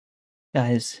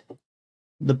Guys,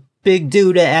 the big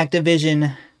dude at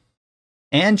Activision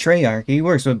and Treyarch, he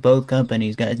works with both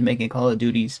companies, guys, making Call of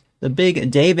Duties. The big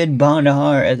David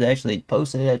Vonderhaar has actually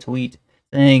posted a tweet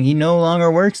saying he no longer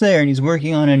works there and he's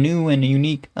working on a new and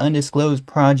unique undisclosed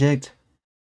project.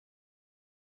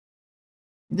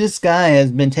 This guy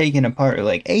has been taken apart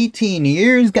like 18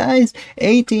 years, guys.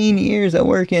 18 years of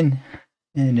working,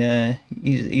 and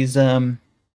he's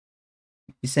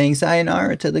saying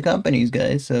sayonara to the companies,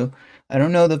 guys. So I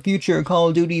don't know the future of Call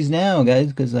of Duties now, guys,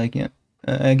 because like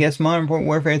I guess Modern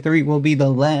Warfare 3 will be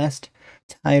the last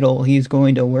title he's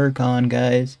going to work on,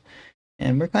 guys.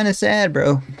 And we're kind of sad,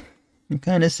 bro. We're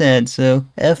kind of sad. So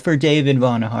F for David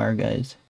Vonderhaar, guys.